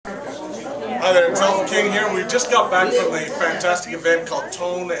Hi there, it's Evolv King here. We just got back from a fantastic event called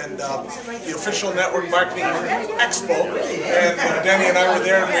Tone and the official Network Marketing Expo. And Danny and I were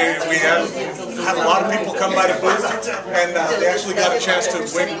there, and we had a lot of people come by the booth, and they actually got a chance to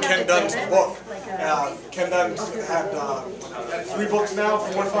win Ken Dunn's book. Ken Dunn had 3 books now,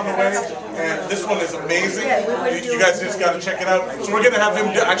 4th on the way, and this one is amazing. You guys just got to check it out. So we're going to have him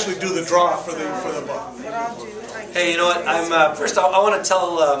actually do the draw for the book. Hey, you know what? First I want to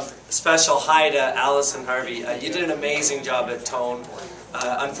tell a special hi to Allison Harvey. You did an amazing job at Tone.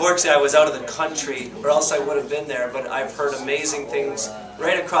 Unfortunately, I was out of the country, or else I would have been there, but I've heard amazing things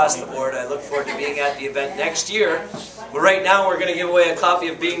right across the board. I look forward to being at the event next year. But right now, we're going to give away a copy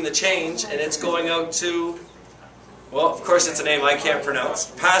of Being the Change, and it's going out to, well, of course it's a name I can't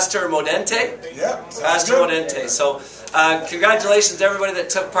pronounce. Pastor Modente? Yeah. Pastor Modente. So, congratulations to everybody that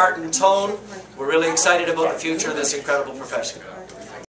took part in Tone. We're really excited about the future of this incredible profession.